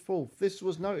Eugene IV. This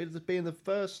was noted as being the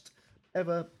first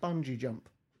ever bungee jump.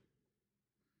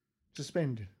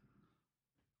 Suspended.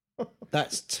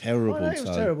 That's terrible. I know, it was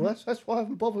Tone. terrible. That's why I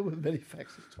haven't bothered with many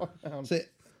facts this time round. So,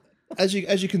 as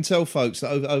you can tell, folks,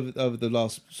 that over the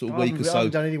last sort of I week or haven't so,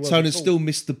 done any work Tone has at all. still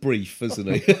missed the brief, hasn't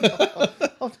he?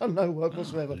 I've done no work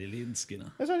whatsoever. Lillian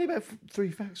Skinner. There's only about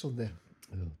 3 facts on there.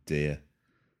 Oh dear.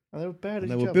 And they were bad as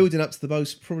And they each were other. building up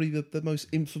to probably the most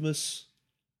infamous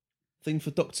thing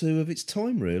for Doctor Who of its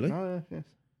time, really. Oh, yeah, yes.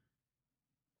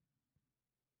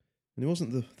 And it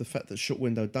wasn't the fact that shop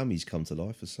window dummies come to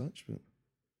life as such, but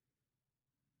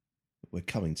we're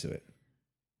coming to it.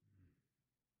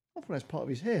 I thought that's part of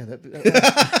his hair.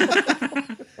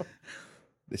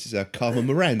 This is our Carmen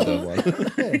Miranda one.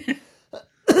 Yeah.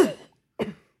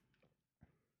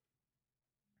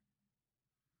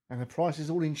 And the price is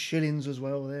all in shillings as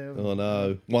well there. Oh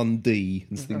no, 1D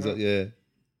and things like yeah.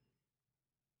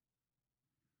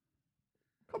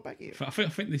 Come back here. I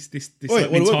think this Wait,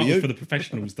 opening what about title you? for the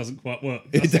professionals doesn't quite work.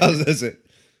 It does it?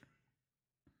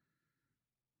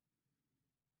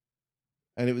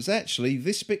 And it was actually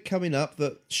this bit coming up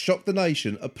that shocked the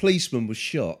nation. A policeman was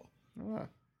shot, Ah.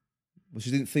 which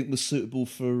I didn't think was suitable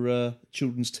for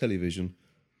children's television.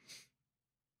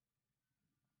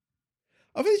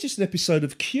 I think it's just an episode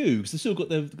of Q because they've still got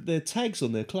their tags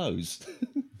on their clothes.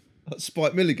 Like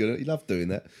Spike Milligan, he loved doing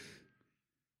that.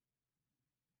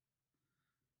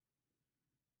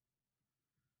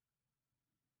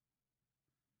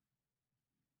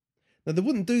 Now they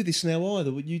wouldn't do this now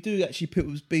either. You do actually put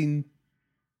was being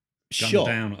shot,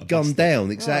 down at a bus gunned stop.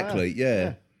 down. Exactly, Oh, yeah.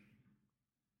 yeah.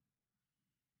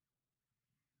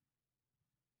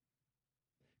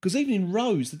 Because even in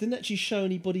Rose, they didn't actually show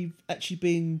anybody actually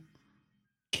being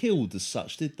killed as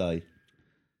such, did they?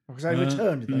 Because they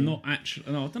returned, did they? Not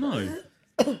actually. No, I don't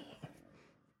know.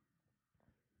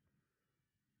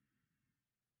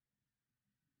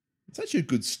 It's actually a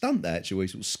good stunt, that actually, where he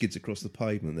sort of skids across the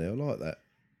pavement there. I like that.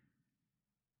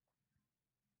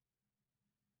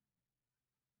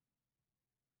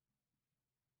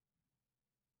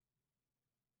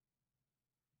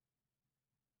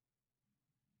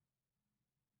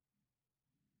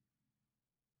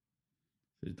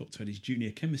 The Doctor had his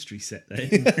junior chemistry set there.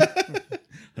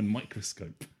 And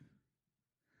microscope.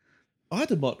 I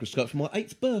had a microscope for my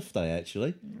 8th birthday,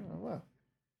 actually. Oh, wow.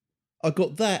 I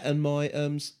got that and my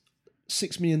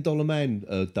 $6 Million Man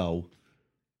doll.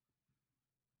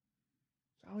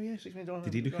 Oh, yeah, $6 million.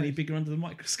 Did he look any bigger under the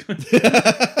microscope?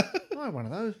 I had one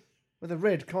of those. With a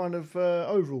red kind of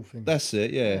overall thing. That's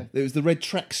it, yeah. It was the red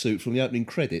tracksuit from the opening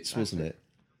credits, wasn't it?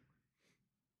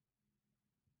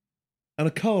 And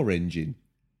a car engine.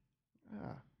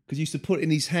 Because you used to put it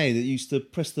in his hand and you used to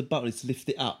press the button to lift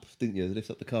it up, didn't you? To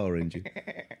lift up the car engine.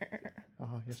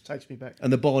 Oh, yes, takes me back.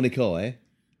 And the bionic eye.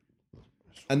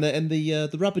 And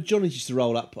the rubber johnnies used to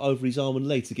roll up over his arm and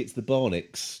leg to get to the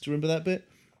bionics. Do you remember that bit?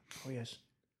 Oh, yes.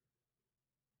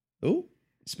 Oh,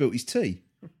 spilt his tea.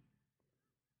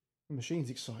 The machine's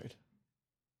excited.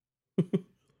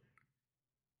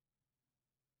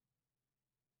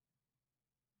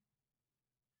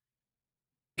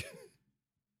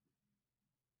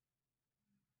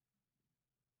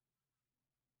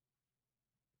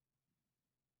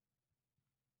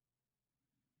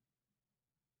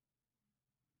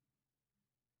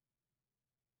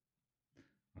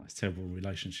 It's terrible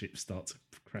relationships start to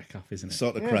crack up, isn't it?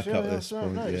 Start to crack up at this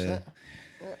point, yeah.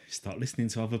 You start listening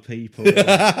to other people,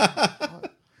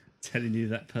 telling you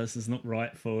that person's not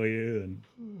right for you, and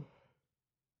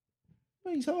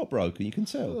Well, he's heartbroken, you can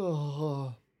tell.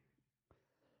 Oh.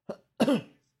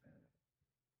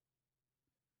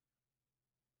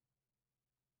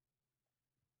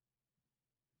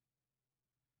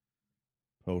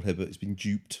 Old Herbert has been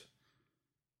duped.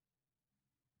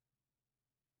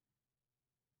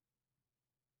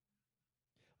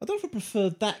 I don't know if I prefer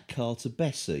that car to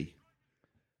Bessie.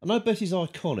 I know Bessie's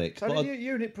iconic, So but did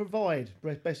Unit provide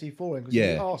Bessie for him? Because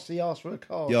Yeah. he asked for a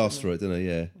car. he asked for it, didn't he?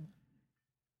 Yeah.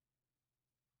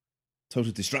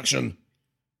 Total destruction.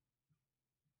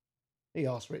 He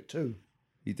asked for it too.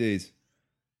 He did.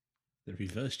 the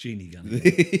reverse genie gun.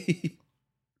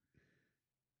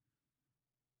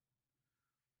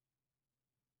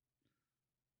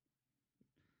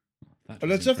 That And was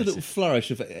let's have a little impressive.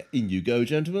 flourish of in you go,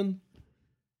 gentlemen.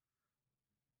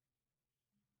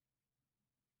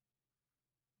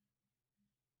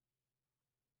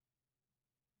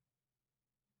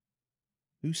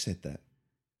 Who said that?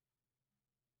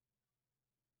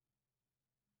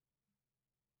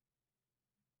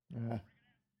 Yeah.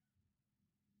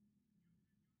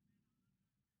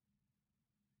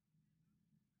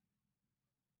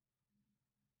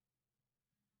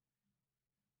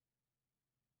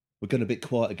 We're going a bit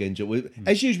quiet again, John.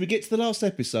 As usual, we get to the last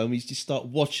episode and we just start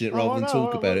watching it rather than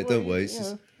talk about it, don't we? It's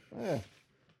just- Yeah.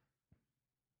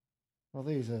 Well,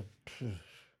 these are.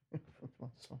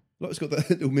 Like it's got that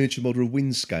little miniature model of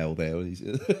wind scale there.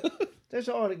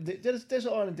 Desert Island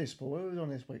Dispo. Where was on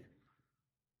this week?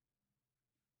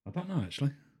 I don't know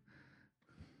actually.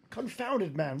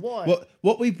 Confounded man. Why?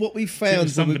 what we found when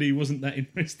Somebody wasn't that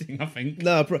interesting. I think.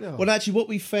 No, Yeah. well, actually, what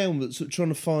we found that sort of trying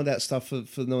to find out stuff for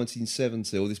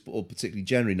 1970 or particularly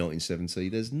January 1970,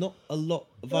 there's not a lot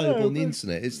available on the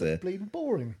internet, is there? Bleeding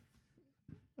boring.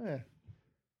 Yeah.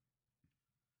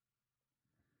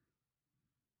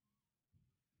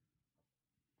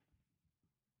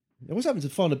 I was hoping to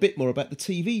find a bit more about the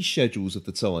TV schedules of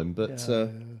the time, but I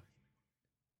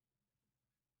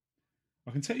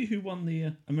can tell you who won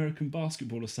the American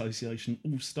Basketball Association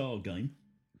All-Star game.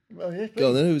 Well, yeah, go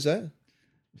on then, who was that?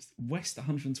 West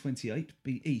 128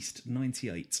 beat East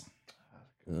 98.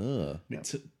 Ah. It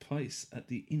took place at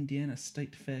the Indiana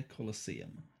State Fair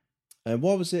Coliseum. And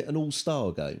why was it an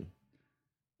all-star game?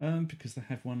 Because they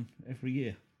have one every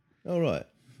year. All right.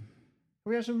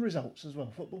 We have some results as well.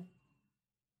 Football.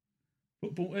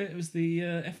 Football, it was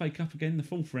the FA Cup again, the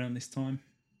fourth round this time.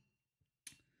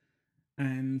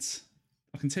 And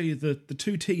I can tell you the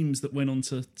two teams that went on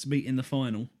to meet in the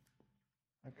final.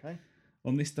 Okay.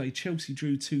 On this day, Chelsea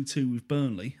drew 2-2 with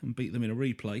Burnley and beat them in a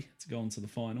replay to go on to the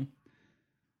final.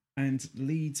 And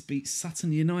Leeds beat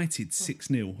Sutton United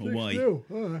 6-0 away.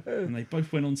 6-0. And they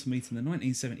both went on to meet in the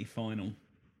 1970 final.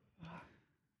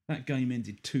 That game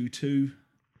ended 2-2,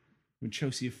 with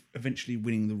Chelsea eventually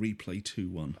winning the replay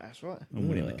 2-1 That's right. and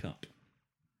winning the cup.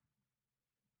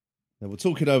 Now we're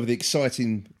talking over the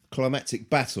exciting climactic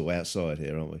battle outside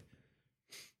here, aren't we?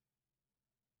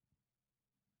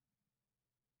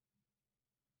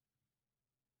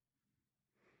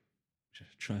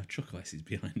 Truck ice is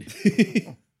behind it.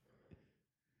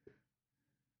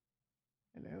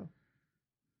 Hello.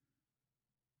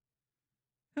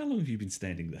 How long have you been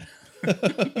standing there?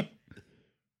 Got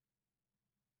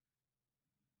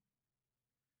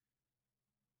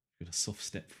a soft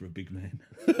step for a big man.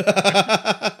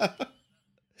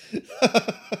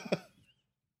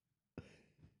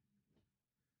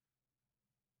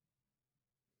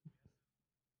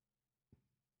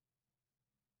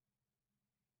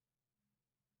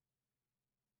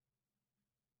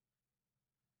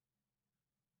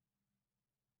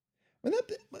 And that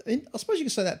bit, I suppose you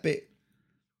could say that bit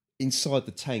inside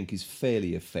the tank is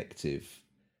fairly effective.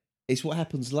 It's what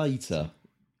happens later.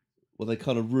 Well, they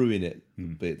kind of ruin it a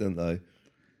bit, don't they?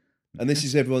 And this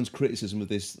is everyone's criticism of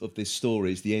this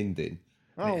story. It's the ending.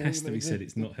 Oh, It has to be said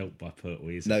it's not helped by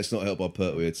Pertwee, is it? No, it's not helped by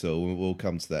Pertwee at all. We'll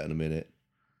come to that in a minute.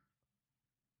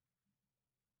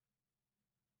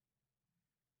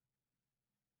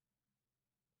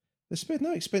 They spared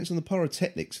no expense on the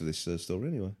pyrotechnics for this story,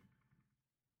 anyway.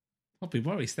 I'd be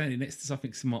worried standing next to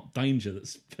something smart danger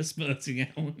that's spurting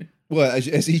out. Well,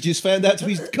 as he just found out to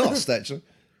his cost, actually.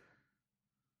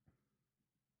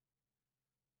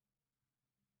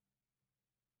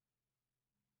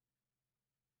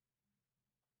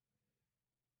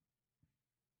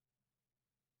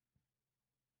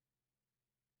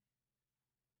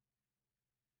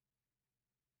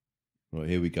 Right,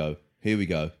 here we go. Here we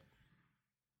go.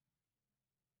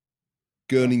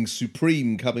 Gurning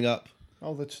Supreme coming up.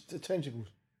 Oh, the tentacles.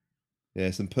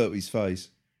 Yes, and Pertwee's face.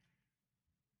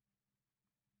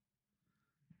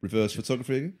 Reverse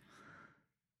photography again.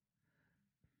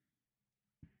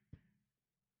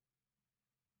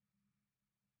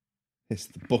 Yes,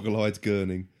 the boggle-eyed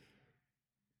gurning.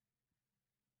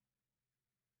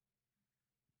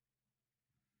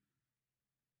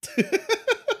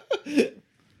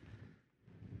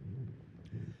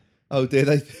 Oh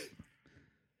dear,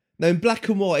 now in black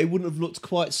and white it wouldn't have looked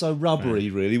quite so rubbery,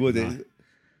 really, would it? No.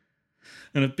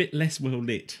 And a bit less well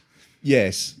lit.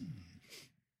 Yes.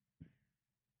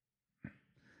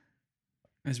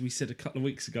 As we said a couple of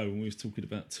weeks ago when we was talking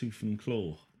about Tooth and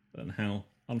Claw and how,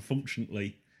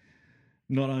 unfortunately,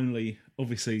 not only,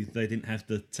 obviously, they didn't have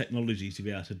the technology to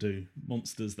be able to do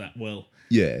monsters that well.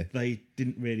 Yeah. They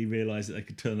didn't really realise that they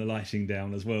could turn the lighting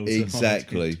down as well.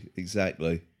 Exactly.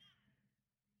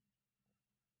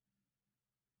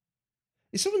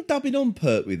 Is someone dubbing on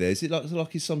Pertwee there? Is it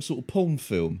like it's some sort of porn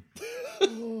film?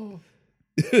 Oh.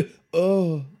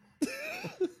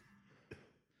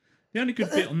 The only good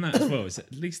bit on that as well is that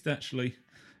at least actually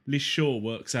Liz Shaw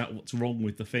works out what's wrong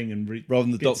with the thing and rather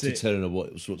than the doctor telling her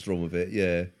what's wrong with it,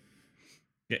 yeah.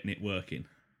 Getting it working.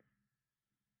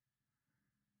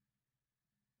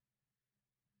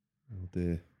 Oh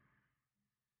dear.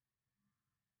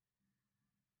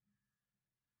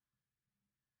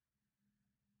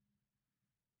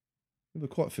 Never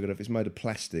quite figured out if it's made of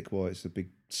plastic, why it's a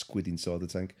big squid inside the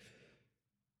tank.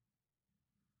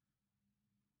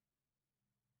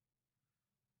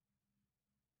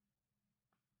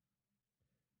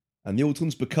 And the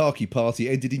Alton's Bukkake party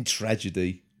ended in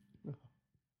tragedy.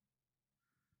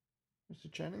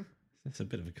 Mr. Channing? That's a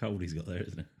bit of a cold he's got there,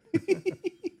 isn't it?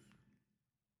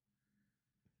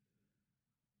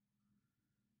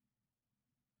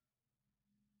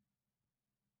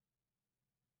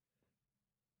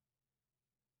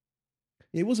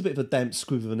 It was a bit of a damp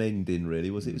squib of an ending,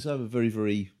 really, was it? It was over very,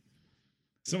 very...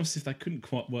 It's almost as if they couldn't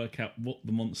quite work out what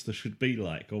the monster should be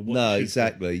like. Or what No, it should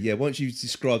exactly. Yeah, once you've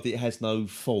described it has no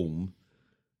form,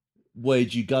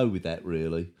 where'd you go with that,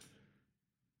 really?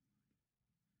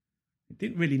 It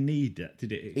didn't really need that,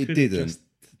 did it? It could didn't. Have just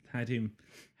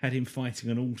had him fighting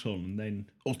an Alton and then...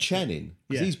 Or Channing,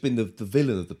 because Yeah. he's been the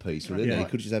villain of the piece, really, isn't he? Yeah.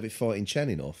 He could just have it fighting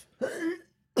Channing off.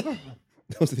 That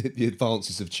was the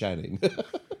advances of Channing.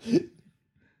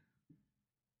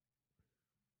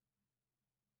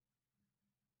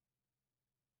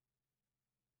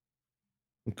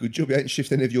 Good job you ain't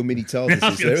shifted any of your mini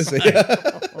TARDISes there, is he?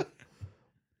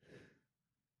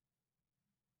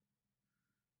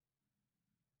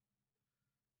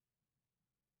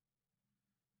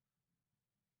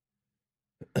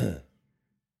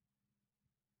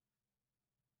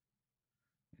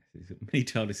 Me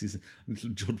TARDIS is little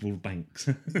Jodwall Banks.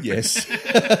 Yes.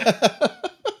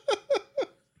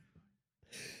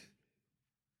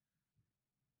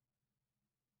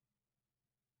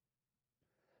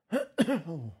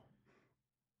 Oh.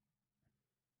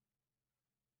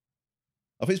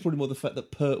 I think it's probably more the fact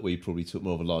that Pertwee probably took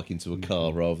more of a liking to a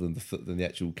car rather than the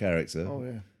actual character. Oh,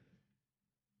 yeah. Do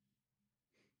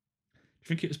you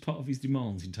think it was part of his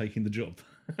demands in taking the job?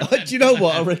 Do you know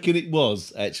what? I reckon it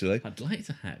was, actually. I'd like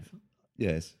to have.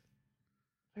 Yes.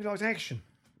 He likes action.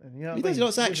 And, you know He what I does. He mean?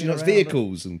 likes action. He likes Whizzing around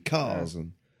vehicles and cars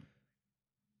and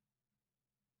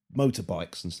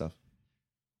motorbikes and stuff.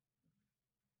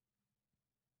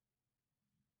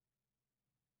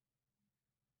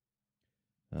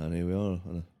 And here we are.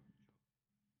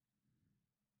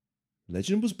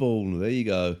 Legend was born. There you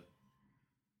go.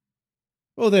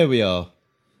 Well, there we are.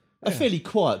 A fairly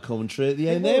quiet commentary at the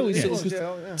end there. We sort of-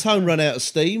 yeah. Tone ran out of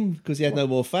steam because he had no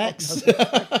more facts.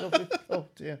 Oh,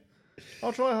 dear.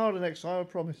 I'll try harder next time, I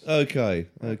promise. Okay.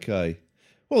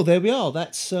 Well, there we are.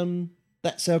 That's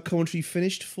our commentary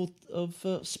finished of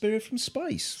Spearhead From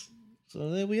Space. So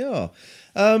there we are.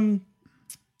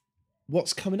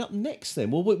 What's coming up next then?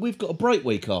 Well, we've got a break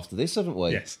week after this, haven't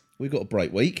we? Yes. We've got a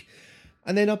break week.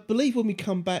 And then I believe when we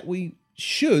come back, we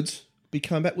should be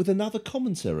coming back with another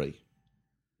commentary.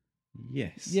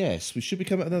 Yes. Yes, we should be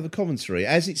coming back with another commentary.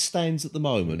 As it stands at the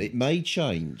moment, it may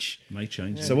change. May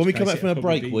change. So when we come back from our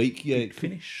break week, it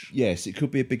finish. Yes, it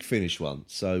could be a big finish one.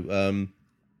 So,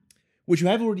 which we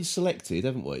have already selected,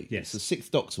 haven't we? Yes. It's the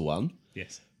 6th Doctor one.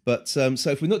 Yes. But so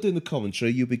if we're not doing the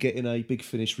commentary, you'll be getting a big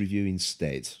finish review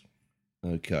instead.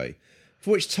 Okay.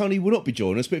 For which Tony will not be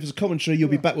joining us, but if it's a commentary, you'll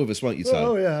be back with us, won't you, Tony?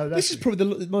 Oh yeah. This is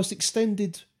probably the most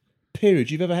extended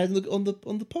period you've ever had on the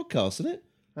podcast, isn't it?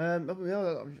 I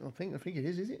think it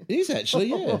is it? It is actually,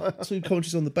 yeah. 2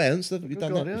 commentaries on the bounce. We've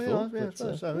done that before. I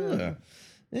suppose so, yeah.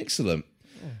 Excellent.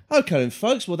 Yeah. Okay then,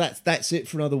 folks. Well, that's it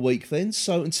for another week then.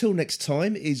 So until next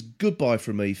time, it is goodbye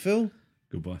from me, Phil.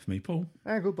 Goodbye from me, Paul.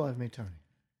 And goodbye from me, Tony.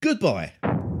 Goodbye.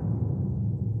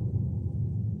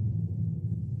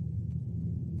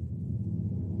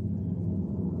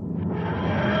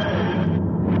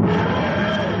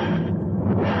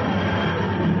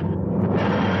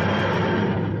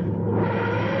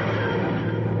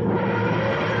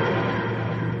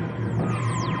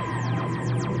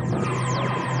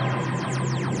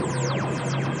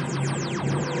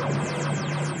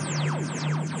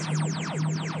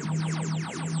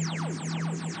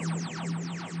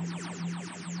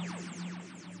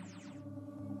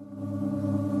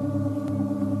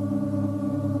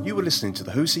 You were listening to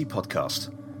the Who's He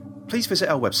podcast. Please visit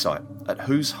our website at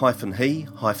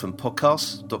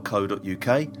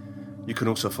who's-he-podcast.co.uk. You can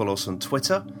also follow us on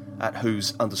Twitter at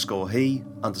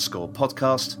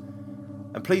who's_he_podcast.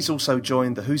 And please also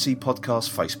join the Who's He podcast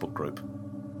Facebook group.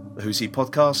 The Who's He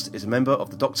podcast is a member of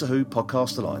the Doctor Who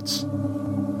Podcast Alliance.